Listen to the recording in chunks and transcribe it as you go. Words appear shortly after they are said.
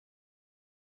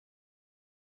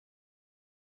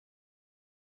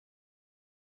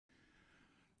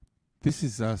This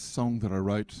is a song that I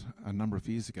wrote a number of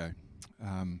years ago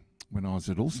when I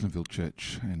was at Alstonville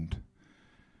Church, and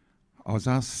I was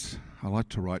asked, I like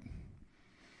to write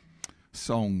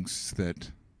songs that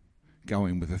go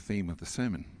in with the theme of the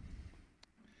sermon.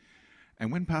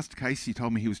 And when Pastor Casey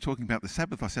told me he was talking about the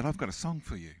Sabbath, I said, I've got a song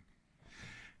for you.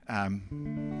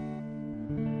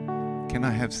 Can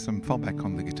I have some fallback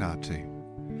on the guitar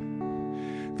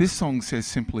too? This song says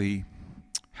simply,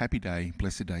 happy day,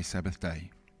 blessed day, Sabbath day.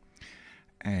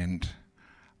 And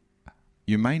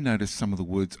you may notice some of the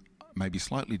words may be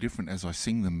slightly different as I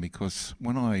sing them, because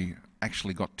when I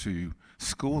actually got to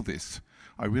score this,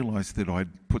 I realised that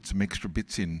I'd put some extra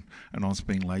bits in and I was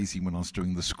being lazy when I was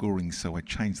doing the scoring, so I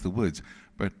changed the words.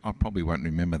 But I probably won't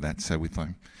remember that, so if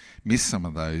I miss some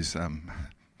of those, I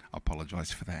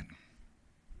apologise for that.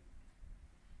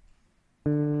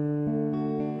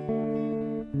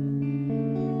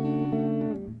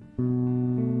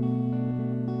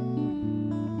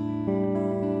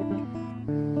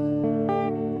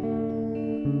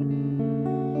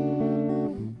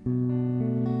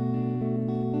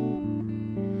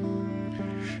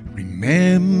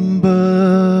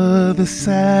 Remember the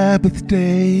Sabbath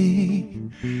day,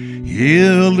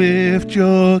 He'll lift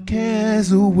your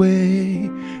cares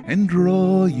away and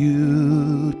draw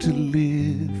you to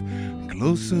live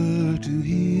closer to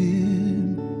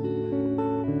Him.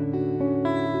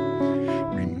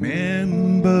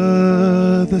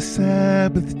 Remember the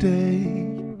Sabbath day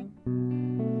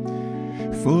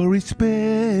for its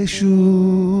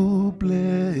special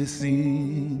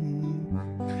blessing.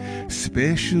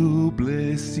 Special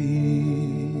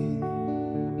blessing,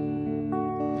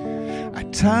 a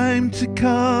time to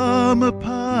come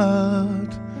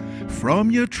apart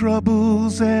from your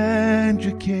troubles and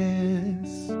your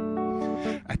cares,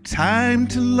 a time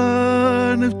to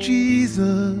learn of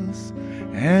Jesus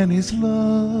and His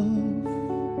love.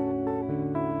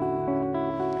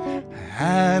 A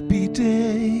happy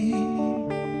day,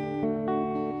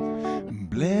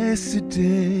 blessed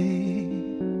day,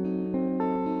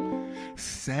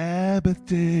 Sabbath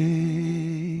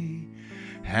day,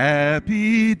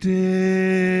 happy day,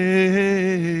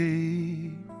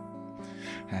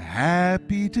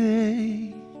 happy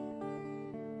day,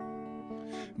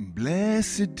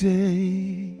 blessed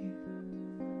day,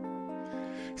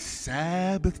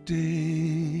 Sabbath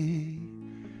day,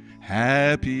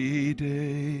 happy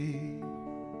day.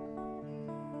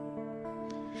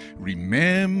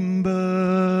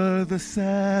 Remember the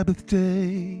Sabbath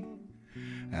day,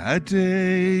 a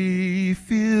day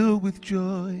filled with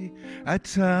joy, a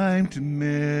time to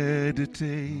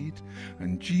meditate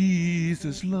on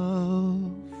Jesus'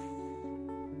 love.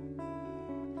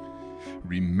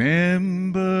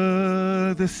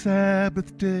 Remember the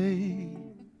Sabbath day,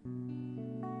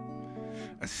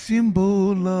 a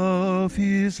symbol of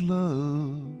His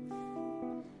love,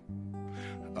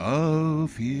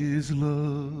 of His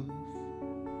love.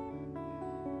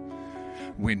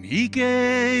 When He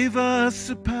gave us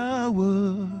the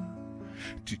power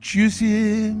to choose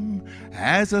Him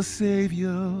as our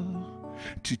Savior,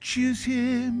 to choose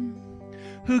Him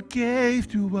who gave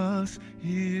to us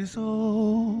His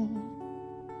all.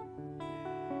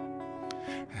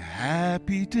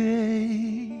 Happy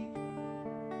day,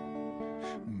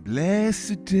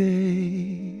 blessed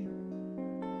day,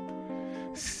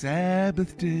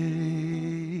 Sabbath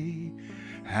day,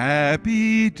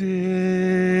 happy day,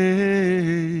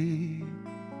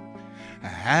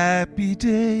 happy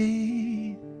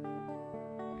day,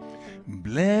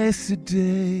 blessed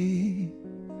day,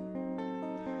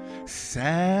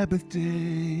 Sabbath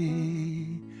day,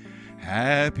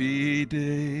 happy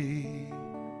day.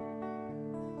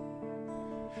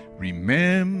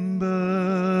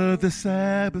 Remember the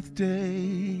Sabbath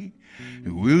day,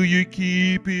 will you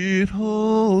keep it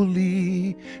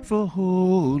holy, for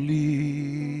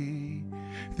holy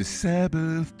the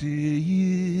Sabbath day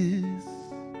is.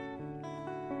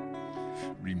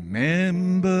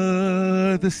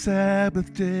 Remember the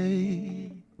Sabbath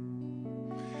day,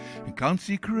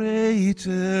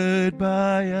 consecrated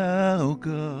by our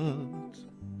God,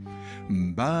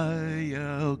 by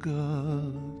our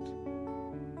God.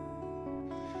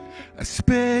 A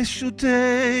special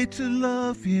day to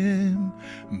love Him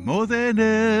more than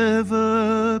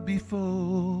ever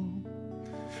before,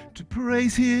 to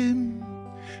praise Him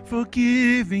for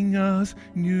giving us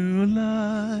new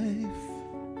life.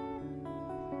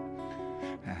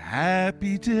 A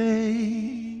happy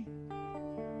day,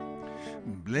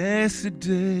 blessed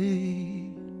day,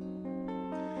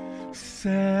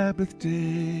 Sabbath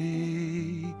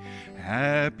day,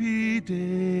 happy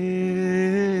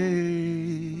day,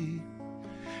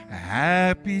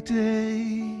 happy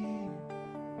day,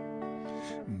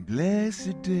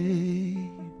 blessed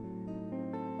day,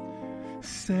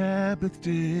 Sabbath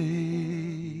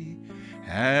day,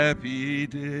 happy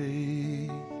day.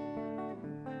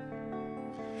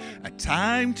 A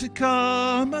time to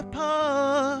come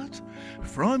apart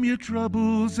from your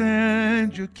troubles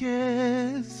and your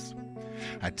cares.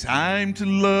 A time to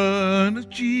learn of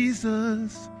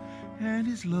Jesus and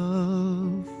his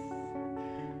love.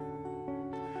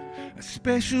 A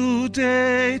special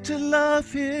day to love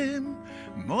him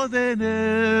more than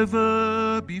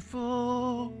ever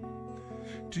before.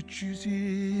 To choose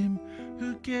him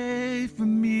who gave for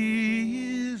me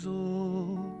his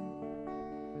all.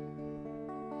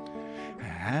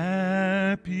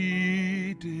 Happy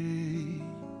day,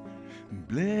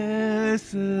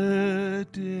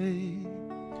 blessed day,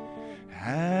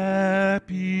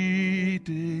 happy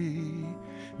day,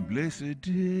 blessed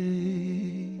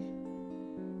day.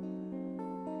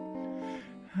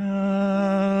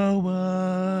 How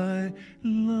I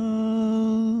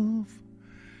love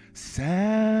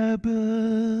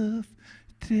Sabbath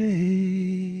day.